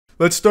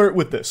Let's start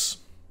with this.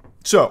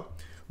 So,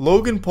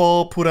 Logan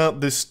Paul put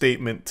out this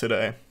statement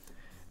today,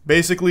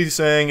 basically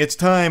saying, it's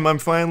time, I'm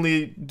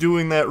finally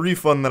doing that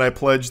refund that I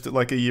pledged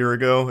like a year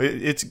ago.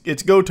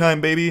 It's go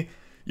time, baby.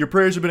 Your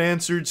prayers have been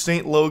answered,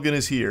 Saint Logan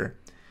is here.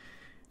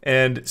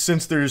 And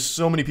since there's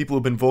so many people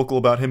who've been vocal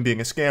about him being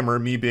a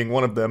scammer, me being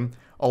one of them,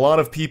 a lot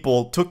of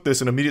people took this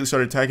and immediately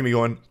started attacking me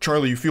going,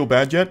 Charlie, you feel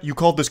bad yet? You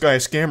called this guy a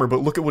scammer, but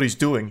look at what he's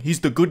doing.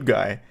 He's the good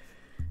guy.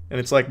 And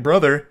it's like,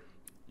 brother,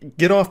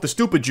 get off the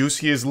stupid juice.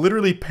 He is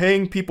literally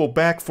paying people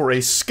back for a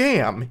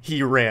scam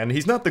he ran.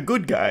 He's not the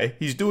good guy.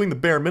 He's doing the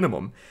bare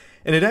minimum.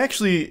 And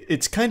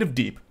it's kind of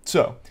deep.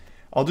 So,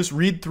 I'll just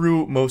read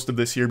through most of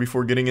this here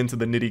before getting into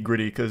the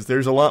nitty-gritty, because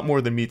there's a lot more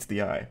than meets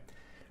the eye.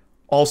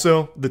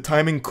 Also, the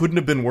timing couldn't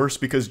have been worse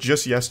because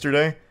just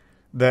yesterday,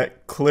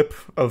 that clip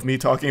of me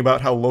talking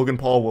about how Logan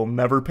Paul will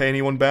never pay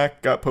anyone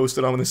back got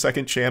posted on the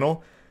second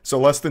channel. So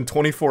less than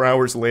 24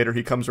 hours later,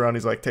 he comes around,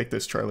 he's like, take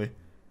this, Charlie.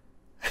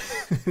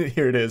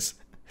 Here it is.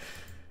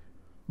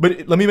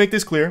 But let me make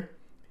this clear.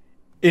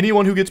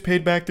 Anyone who gets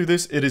paid back through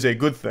this, it is a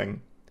good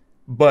thing.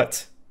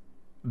 But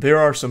there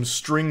are some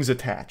strings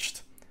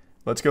attached.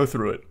 Let's go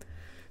through it.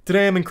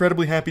 Today, I'm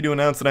incredibly happy to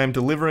announce that I am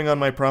delivering on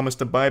my promise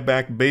to buy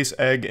back base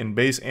egg and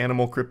base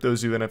animal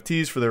CryptoZoo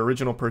NFTs for their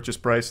original purchase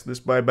price. This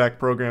buyback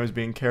program is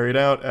being carried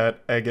out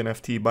at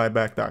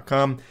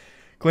eggNFTbuyback.com.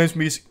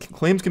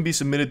 Claims can be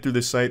submitted through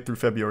this site through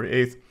February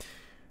 8th.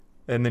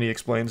 And then he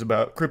explains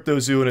about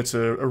CryptoZoo and its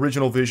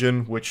original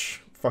vision,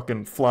 which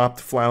fucking flopped,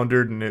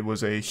 floundered, and it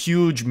was a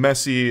huge,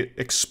 messy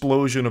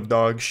explosion of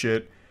dog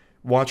shit.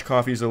 Watch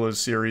CoffeeZilla's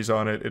series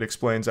on it. It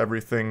explains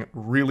everything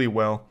really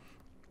well.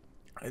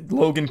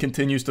 Logan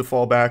continues to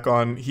fall back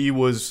on,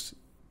 he's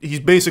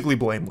basically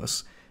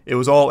blameless. It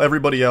was all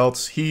everybody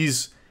else.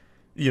 He's,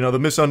 the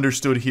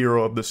misunderstood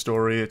hero of the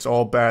story. It's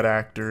all bad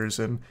actors,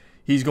 and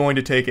he's going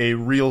to take a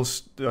real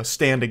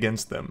stand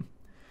against them.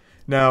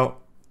 Now,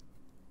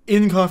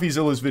 in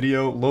CoffeeZilla's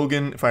video,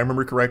 Logan, if I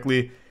remember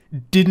correctly,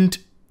 didn't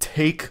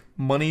take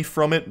money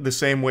from it the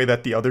same way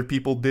that the other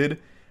people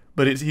did,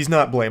 but he's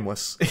not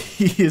blameless.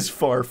 He is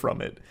far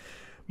from it.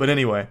 But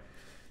anyway,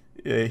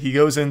 he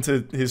goes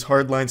into his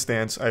hardline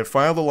stance. I have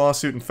filed a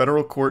lawsuit in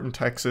federal court in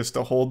Texas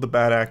to hold the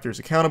bad actors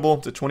accountable.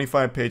 It's a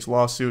 25-page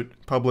lawsuit.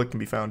 Public can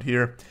be found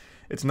here.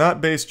 It's not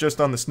based just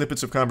on the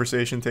snippets of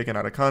conversation taken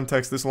out of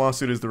context. This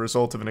lawsuit is the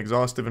result of an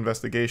exhaustive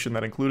investigation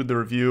that included the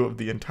review of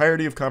the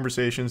entirety of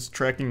conversations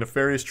tracking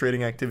nefarious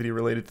trading activity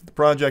related to the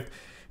project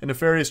and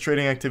nefarious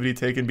trading activity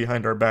taken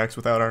behind our backs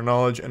without our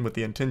knowledge and with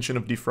the intention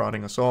of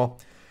defrauding us all.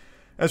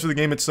 As for the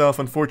game itself,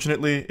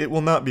 unfortunately, it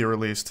will not be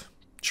released.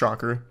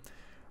 Shocker.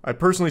 I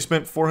personally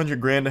spent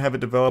 $400 to have it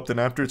developed, and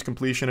after its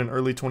completion in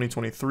early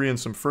 2023 and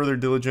some further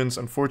diligence,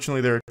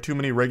 unfortunately there are too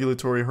many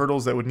regulatory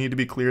hurdles that would need to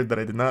be cleared that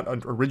I did not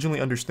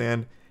originally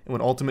understand and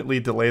would ultimately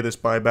delay this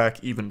buyback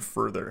even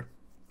further.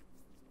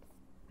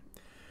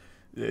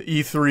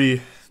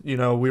 E3,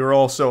 we were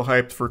all so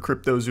hyped for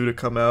CryptoZoo to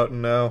come out,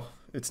 and now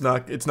it's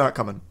not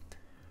coming.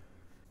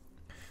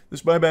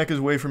 This buyback is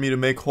a way for me to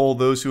make whole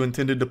those who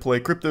intended to play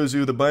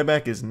CryptoZoo. The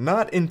buyback is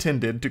not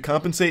intended to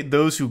compensate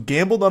those who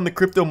gambled on the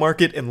crypto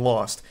market and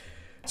lost.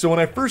 So when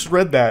I first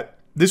read that,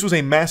 this was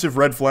a massive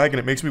red flag, and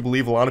it makes me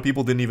believe a lot of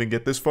people didn't even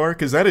get this far,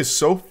 because that is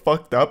so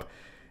fucked up.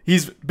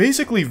 He's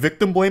basically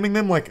victim blaming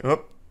them, like,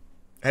 oh,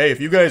 hey, if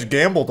you guys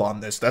gambled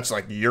on this, that's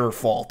like your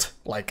fault.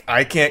 Like,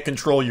 I can't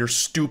control your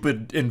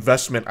stupid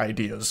investment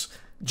ideas.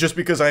 Just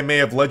because I may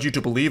have led you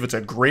to believe it's a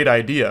great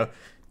idea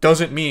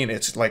doesn't mean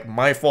it's like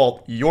my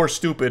fault, you're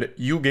stupid,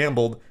 you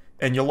gambled,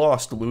 and you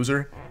lost,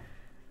 loser.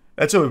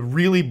 That's a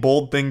really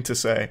bold thing to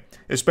say,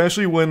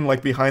 especially when,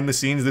 like, behind the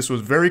scenes, this was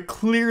very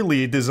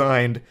clearly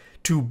designed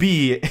to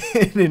be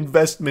an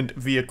investment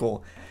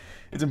vehicle.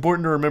 It's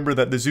important to remember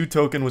that the Zoo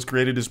token was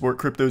created to support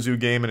CryptoZoo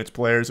game and its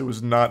players. It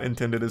was not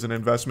intended as an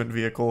investment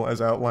vehicle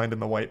as outlined in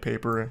the white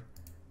paper.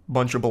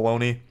 Bunch of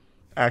baloney.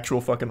 Actual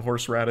fucking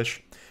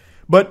horseradish.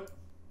 But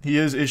he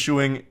is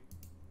issuing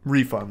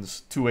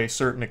refunds to a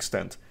certain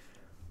extent.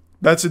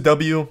 That's a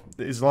W.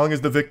 As long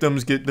as the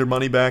victims get their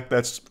money back,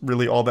 that's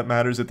really all that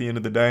matters at the end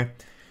of the day.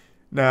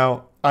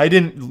 Now, I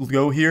didn't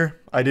go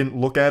here. I didn't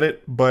look at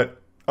it,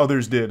 but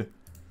others did.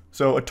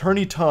 So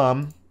Attorney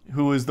Tom,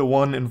 who is the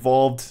one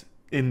involved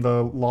in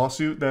the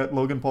lawsuit that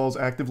Logan Paul's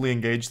actively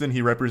engaged in,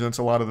 he represents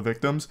a lot of the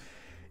victims.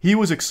 He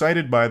was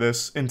excited by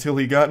this until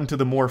he got into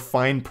the more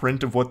fine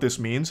print of what this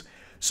means.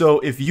 So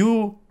if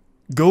you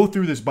go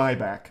through this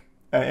buyback,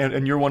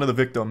 and you're one of the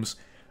victims,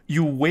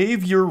 you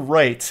waive your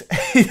right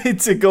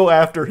to go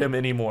after him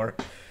anymore.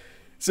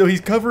 So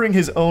he's covering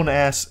his own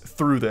ass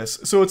through this.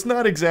 So it's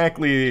not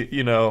exactly,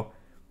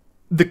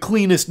 the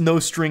cleanest, no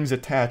strings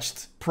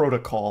attached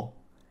protocol.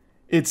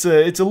 It's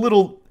got a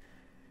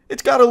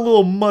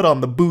little mud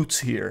on the boots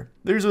here.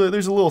 There's a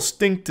little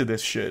stink to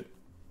this shit.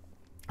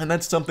 And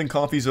that's something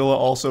CoffeeZilla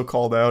also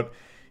called out.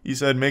 He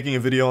said, making a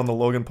video on the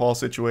Logan Paul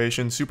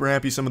situation, super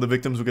happy some of the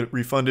victims will get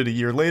refunded a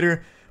year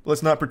later, but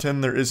let's not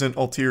pretend there isn't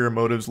ulterior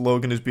motives.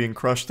 Logan is being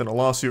crushed in a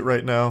lawsuit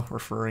right now,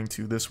 referring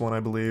to this one, I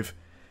believe.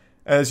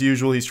 As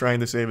usual, he's trying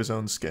to save his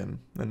own skin.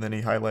 And then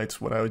he highlights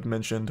what I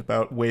mentioned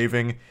about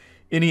waiving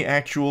any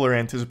actual or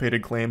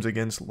anticipated claims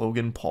against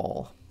Logan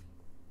Paul.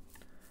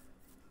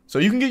 So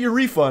you can get your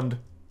refund,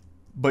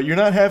 but you're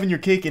not having your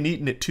cake and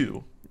eating it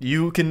too.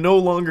 You can no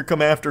longer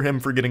come after him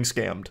for getting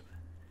scammed.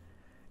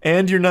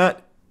 And you're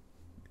not...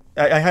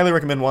 I highly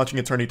recommend watching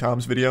Attorney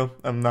Tom's video.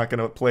 I'm not going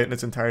to play it in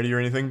its entirety or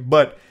anything,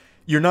 but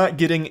you're not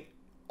getting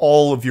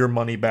all of your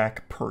money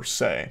back per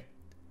se.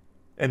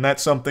 And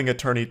that's something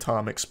Attorney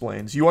Tom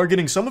explains. You are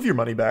getting some of your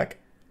money back.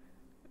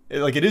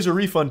 Like, it is a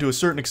refund to a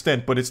certain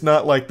extent, but it's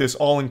not like this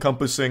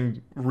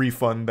all-encompassing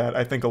refund that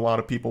I think a lot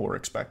of people were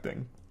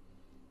expecting.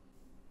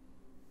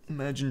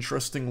 Imagine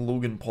trusting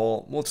Logan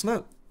Paul. Well, it's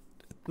not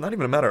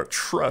even a matter of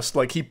trust.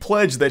 Like, he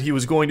pledged that he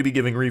was going to be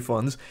giving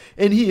refunds,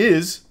 and he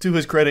is, to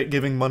his credit,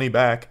 giving money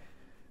back.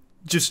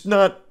 Just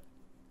not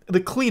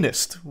the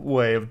cleanest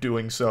way of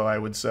doing so, I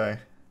would say.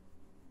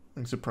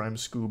 Thanks to Prime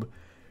Scoob.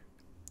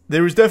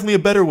 There was definitely a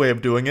better way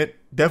of doing it.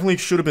 Definitely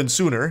should have been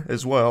sooner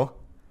as well.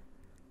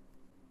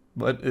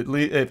 But at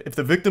least if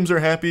the victims are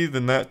happy,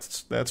 then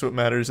that's what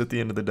matters at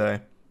the end of the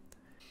day.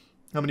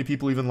 How many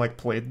people even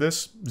played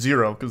this?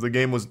 0, because the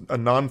game was a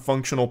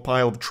non-functional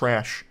pile of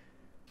trash.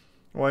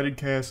 Why did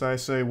KSI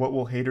say, "What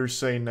will haters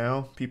say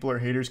now?" People are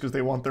haters because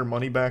they want their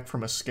money back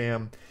from a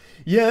scam.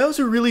 Yeah, that was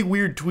a really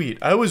weird tweet.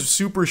 I was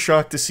super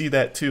shocked to see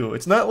that too.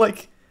 It's not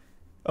like...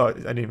 Oh, I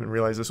didn't even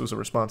realize this was a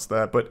response to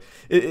that, but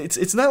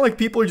it's not like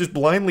people are just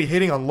blindly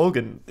hating on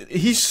Logan.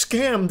 He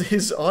scammed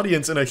his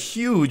audience in a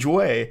huge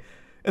way.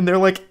 And they're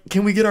like,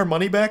 "Can we get our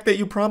money back that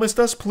you promised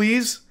us,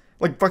 please?"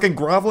 Like, fucking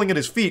groveling at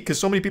his feet because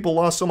so many people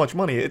lost so much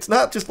money. It's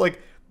not just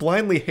like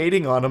blindly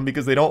hating on him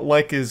because they don't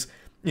like his,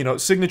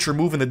 signature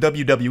move in the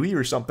WWE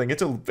or something.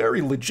 It's a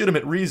very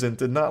legitimate reason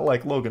to not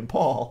like Logan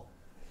Paul.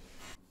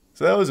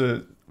 So that was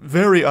a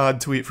very odd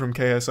tweet from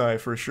KSI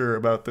for sure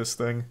about this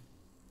thing.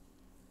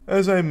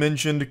 As I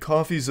mentioned,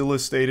 CoffeeZilla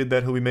stated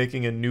that he'll be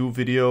making a new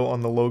video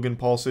on the Logan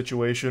Paul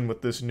situation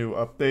with this new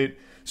update,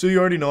 so you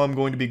already know I'm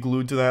going to be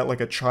glued to that like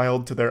a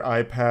child to their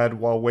iPad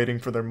while waiting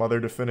for their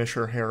mother to finish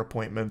her hair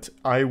appointment.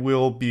 I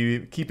will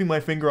be keeping my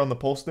finger on the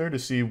pulse there to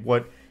see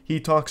what he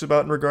talks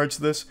about in regards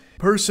to this.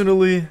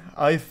 Personally,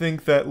 I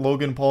think that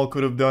Logan Paul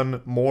could have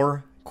done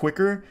more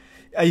quicker.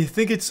 I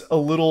think it's a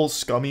little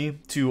scummy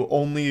to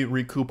only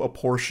recoup a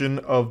portion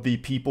of the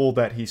people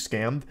that he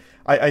scammed.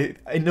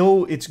 I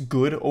know it's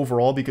good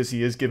overall because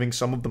he is giving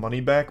some of the money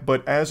back,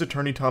 but as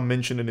Attorney Tom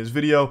mentioned in his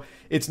video,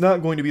 it's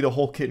not going to be the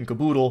whole kit and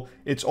caboodle,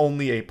 it's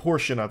only a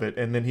portion of it,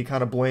 and then he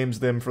kind of blames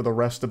them for the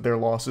rest of their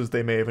losses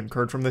they may have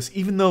incurred from this,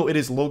 even though it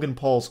is Logan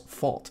Paul's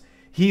fault.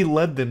 He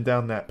led them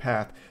down that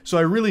path, so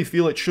I really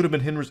feel it should have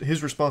been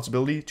his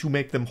responsibility to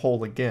make them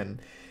whole again.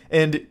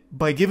 And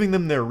by giving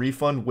them their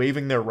refund,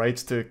 waiving their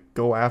rights to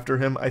go after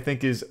him, I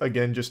think is,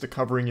 again, just a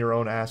covering your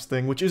own ass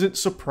thing, which isn't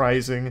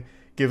surprising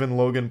given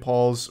Logan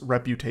Paul's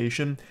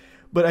reputation.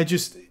 But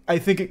I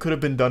think it could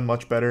have been done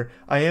much better.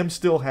 I am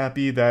still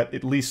happy that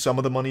at least some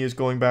of the money is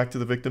going back to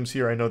the victims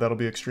here. I know that'll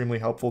be extremely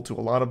helpful to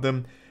a lot of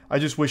them. I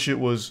just wish it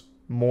was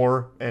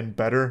more and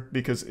better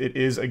because it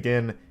is,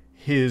 again,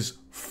 his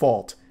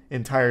fault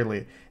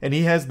entirely. And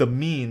he has the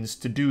means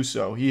to do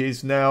so. He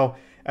is now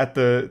at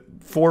the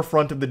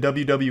forefront of the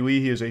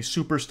WWE. He is a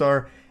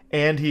superstar,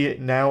 and he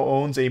now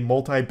owns a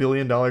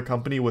multi-billion-dollar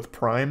company with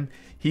Prime.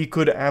 He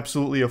could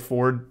absolutely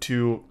afford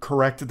to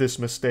correct this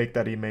mistake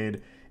that he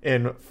made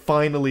and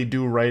finally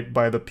do right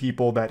by the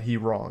people that he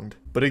wronged.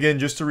 But again,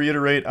 just to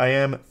reiterate, I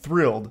am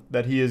thrilled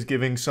that he is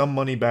giving some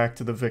money back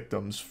to the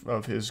victims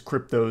of his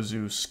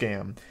CryptoZoo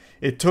scam.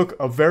 It took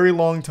a very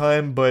long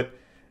time, but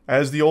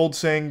as the old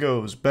saying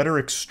goes, better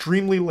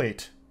extremely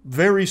late,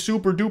 very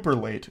super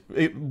duper late,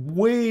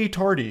 way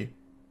tardy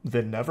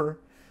than never.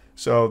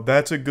 So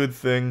that's a good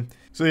thing.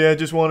 So yeah, I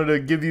just wanted to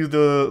give you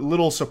the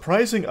little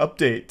surprising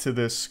update to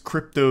this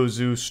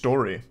CryptoZoo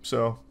story.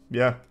 So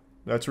yeah,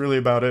 that's really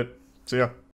about it. So yeah.